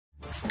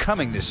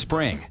Coming this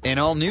spring, an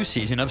all-new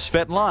season of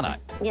Svetlana.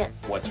 Yeah.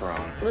 What's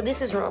wrong? Well, this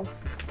is wrong.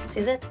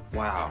 See that?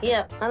 Wow.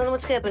 Yeah, I don't know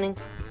what's happening.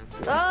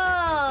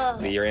 Oh!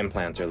 Your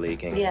implants are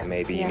leaking. Yeah,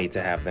 Maybe yeah. you need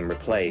to have them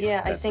replaced.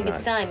 Yeah, I That's think it's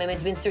not- time. I mean,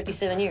 it's been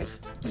 37 years.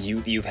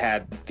 You've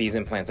had these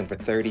implants in for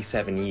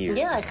 37 years.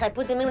 Yeah, I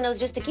put them in when I was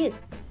just a kid.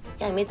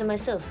 Yeah, I made them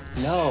myself.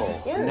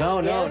 No. Yeah,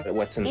 No. yeah.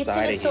 What's It's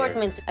inside an of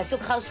assortment. I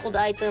took household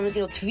items,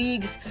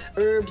 twigs,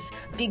 herbs,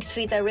 pig's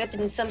feet. I wrapped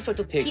it in some sort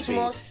of here? Pig's peat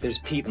feet. moss. There's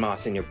peat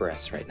moss in your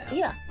breasts right now.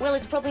 Yeah, well,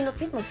 it's probably not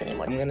peat moss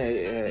anymore. I'm gonna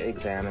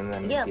examine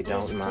them Yeah, if you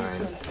please, don't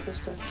mind. please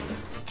do.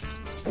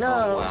 No,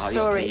 Oh, wow.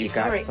 sorry, You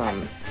got sorry.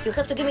 some. You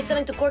have to give me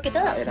something to cork it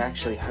up. It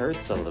actually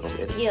hurts a little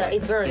bit. It's Yeah, like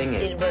it burns.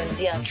 stinging. It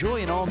burns, yeah.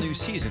 Enjoy an all-new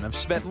season of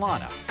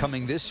Svetlana,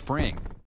 coming this spring.